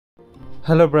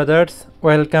Hello brothers,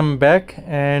 welcome back,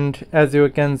 and as you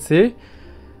can see,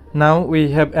 now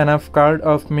we have enough card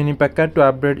of mini Pekka to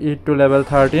upgrade it to level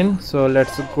 13. So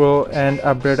let's go and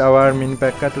upgrade our mini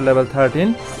Pekka to level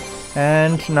 13.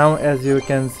 And now as you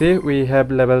can see, we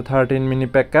have level 13 mini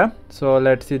Pekka. So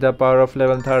let's see the power of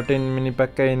level 13 mini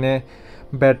Pekka in a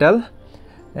battle,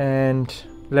 and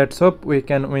let's hope we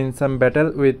can win some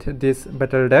battle with this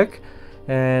battle deck.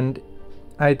 And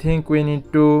I think we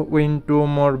need to win 2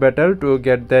 more battle to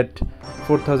get that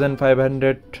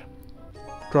 4500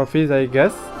 trophies, I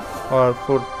guess, or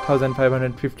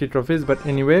 4550 trophies, but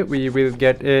anyway we will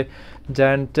get a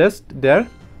giant chest there.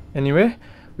 Anyway,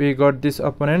 we got this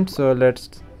opponent, so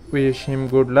let's wish him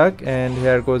good luck. And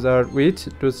here goes our witch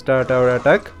to start our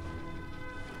attack.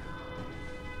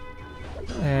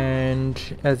 And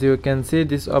as you can see,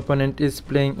 this opponent is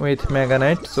playing with Mega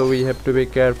Knight, so we have to be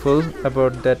careful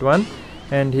about that one.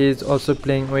 And he is also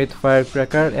playing with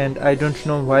Firecracker, and I don't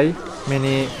know why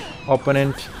many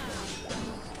opponents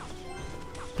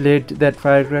played that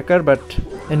Firecracker, but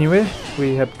anyway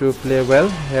we have to play well.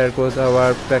 Here goes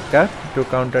our Pekka to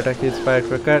counterattack his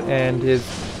Firecracker and his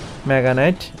Mega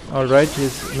Knight. Alright,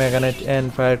 his Mega Knight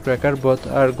and Firecracker both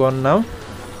are gone now,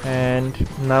 and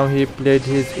now he played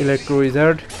his Electro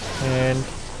Wizard, and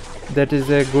that is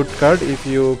a good card. If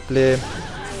you play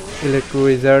Electro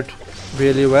Wizard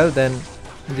really well, then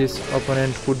this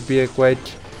opponent could be a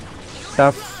quite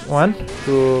tough one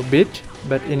to beat.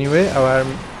 But anyway, our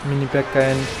mini Pekka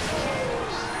and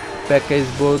Pekka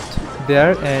is both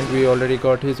there, and we already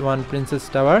got his one princess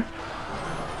tower,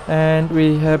 and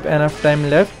we have enough time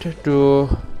left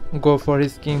to go for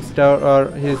his king's tower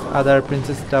or his other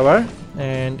princess tower.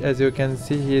 And as you can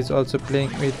see, he is also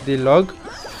playing with the log.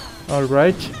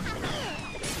 Alright,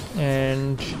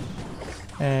 and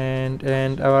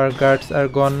our guards are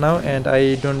gone now, and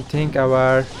I don't think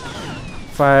our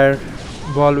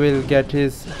fireball will get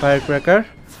his Firecracker.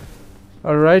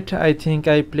 Alright, I think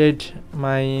I played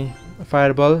my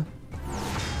fireball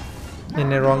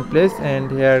in a wrong place,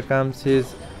 and here comes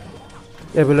his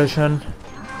evolution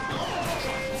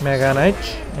Mega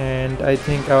Knight, and I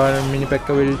think our mini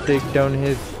Pekka will take down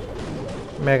his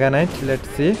Mega Knight. Let's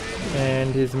see.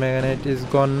 And his Mega Knight is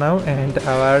gone now, and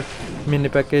our mini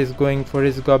Pekka is going for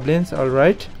his goblins.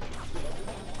 Alright,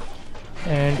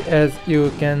 and as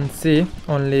you can see,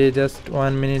 only just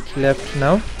 1 minute left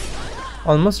now,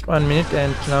 almost 1 minute,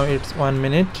 and now it's 1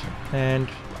 minute, and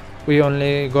we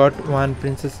only got one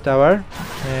princess tower,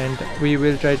 and we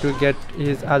will try to get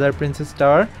his other princess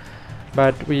tower,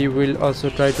 but we will also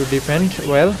try to defend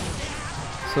well.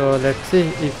 So let's see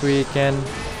if we can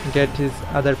get his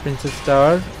other princess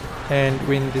tower and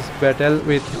win this battle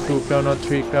with 2 crown or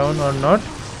 3 crown or not.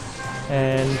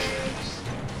 And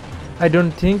I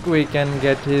don't think we can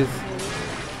get his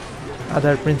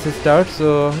other princess tower,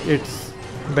 so it's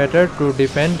better to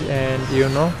defend, and you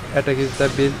know, attack is the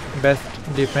best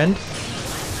defend.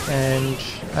 And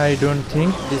I don't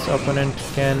think this opponent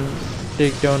can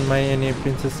take down my any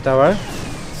princess tower,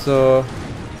 so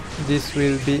this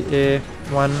will be a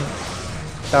 1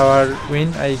 tower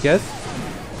win, I guess.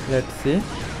 Let's see.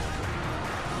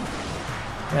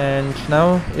 And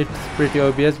now it's pretty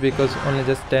obvious because only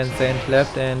just 10 seconds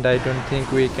left, and I don't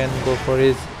think we can go for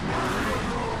his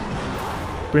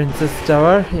princess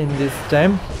tower in this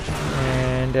time.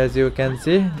 And as you can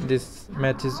see, this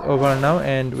match is over now,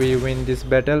 and we win this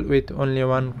battle with only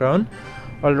 1 crown.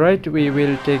 Alright, we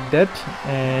will take that,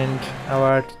 and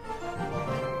our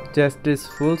chest is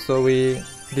full, so we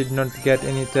did not get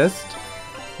any chest.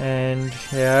 And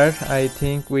here I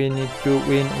think we need to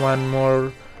win 1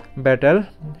 more battle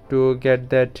to get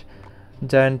that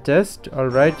giant chest.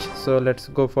 Alright, so let's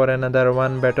go for another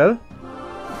 1 battle,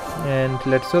 and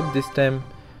let's hope this time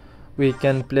we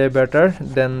can play better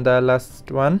than the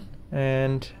last one.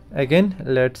 And again,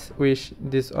 let's wish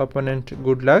this opponent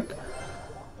good luck.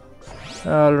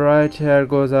 Alright, here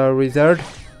goes our wizard,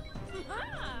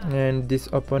 and this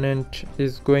opponent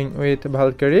is going with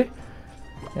Valkyrie,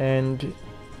 and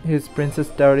his princess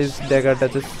tower is Dagger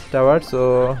Duchess tower,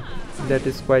 so that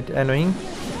is quite annoying.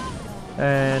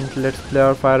 And let's play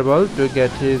our fireball to get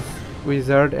his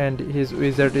wizard, and his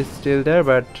wizard is still there,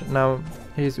 but now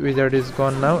his wizard is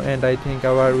gone now, and I think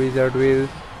our wizard will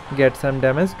get some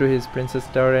damage to his princess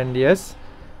tower. And yes,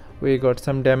 we got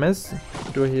some damage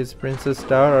to his princess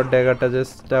tower or Dagger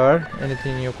Duchess tower,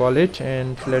 anything you call it.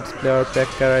 And let's play our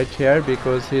Pekka right here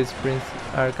because his prince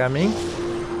are coming,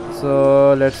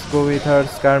 so let's go with our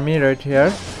Skirmy right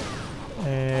here,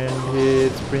 and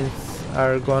his prince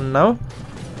are gone now.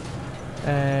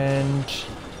 And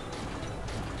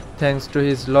thanks to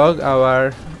his log,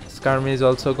 our Skirmy is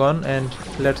also gone, and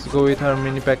let's go with our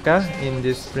mini Pekka in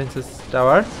this princess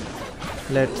tower.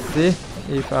 Let's see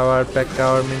if our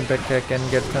Pekka or mini Pekka can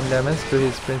get some damage to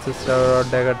his princess tower or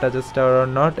dagger touches tower or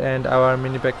not. And our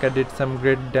mini Pekka did some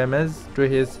great damage to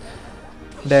his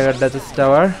dagger touches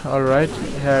tower. Alright,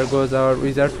 here goes our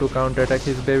wizard to counter attack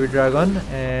his baby dragon,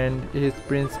 and his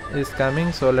prince is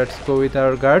coming, so let's go with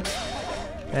our guards.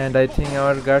 And I think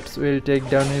our guards will take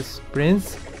down his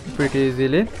prince pretty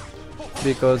easily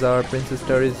because our princess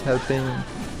tower is helping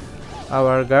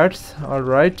our guards.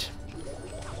 Alright,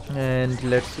 and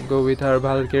let's go with our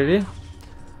Valkyrie,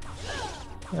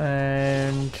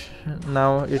 and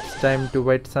now it's time to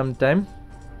wait some time.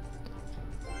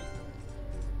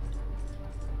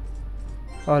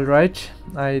 Alright,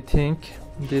 I think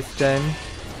this time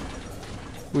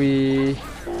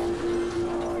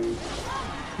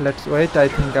let's wait. I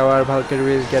think our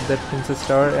Valkyrie will get that princess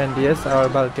tower, and yes, our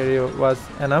Valkyrie was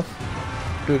enough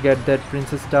to get that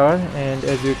princess tower. And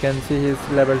as you can see, his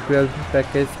level 12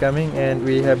 Pekka is coming, and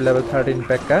we have level 13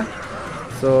 Pekka.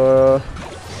 So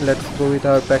let's go with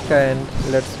our Pekka,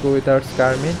 and let's go with our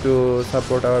Skirmy to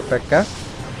support our Pekka,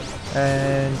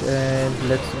 and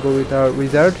let's go with our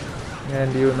wizard.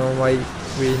 And you know why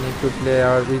we need to play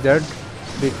our wizard,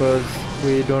 because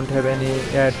we don't have any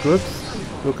air troops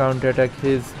to counter attack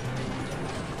his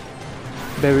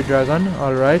baby dragon.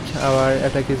 Alright, our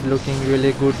attack is looking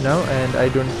really good now, and I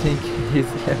don't think his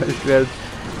level 12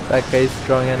 Pekka is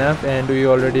strong enough, and we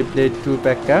already played 2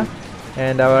 Pekka,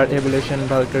 and our evolution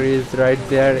Valkyrie is right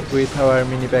there with our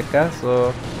mini Pekka,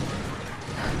 so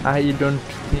I don't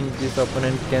think this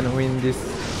opponent can win this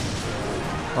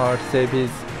or save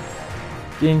his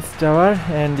king's tower.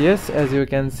 And yes, as you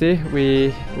can see,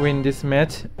 we win this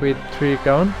match with 3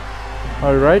 crown.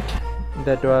 Alright,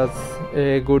 that was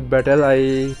a good battle,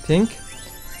 I think.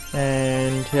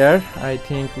 And here I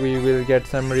think we will get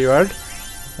some reward,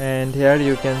 and here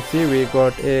you can see we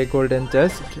got a golden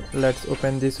chest. Let's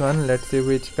open this one. Let's see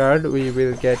which card we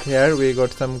will get. Here we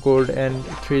got some gold and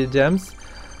 3 gems,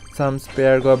 some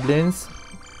spare goblins,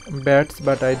 bats,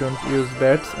 but I don't use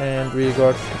bats, and we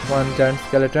got 1 giant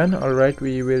skeleton. Alright,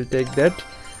 we will take that.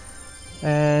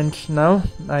 And now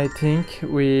I think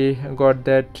we got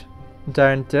that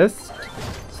giant chest,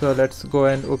 so let's go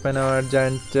and open our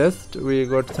giant chest. We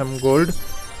got some gold,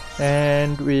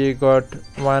 and we got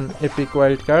 1 epic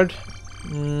wild card.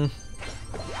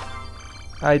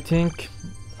 I think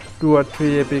 2 or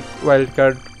 3 epic wild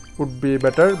card would be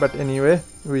better, but anyway,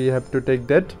 we have to take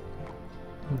that.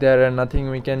 There are nothing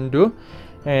we can do.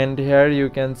 And here you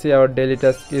can see our daily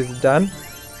task is done,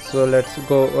 so let's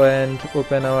go and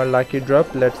open our lucky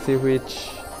drop. Let's see which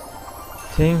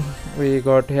thing we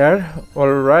got here.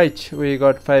 Alright, we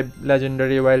got 5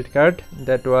 legendary wild card.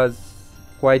 That was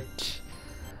quite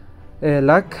a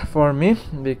luck for me,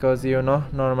 because you know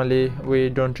normally we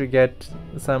don't get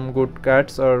some good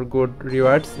cards or good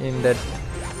rewards in that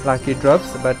lucky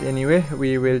drops, but anyway,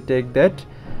 we will take that.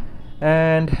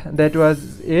 And that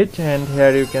was it, and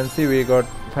here you can see we got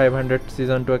 500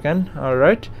 season token.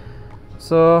 Alright,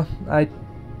 so I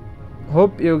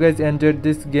hope you guys enjoyed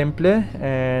this gameplay,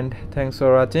 and thanks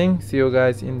for watching. See you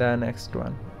guys in the next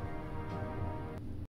one.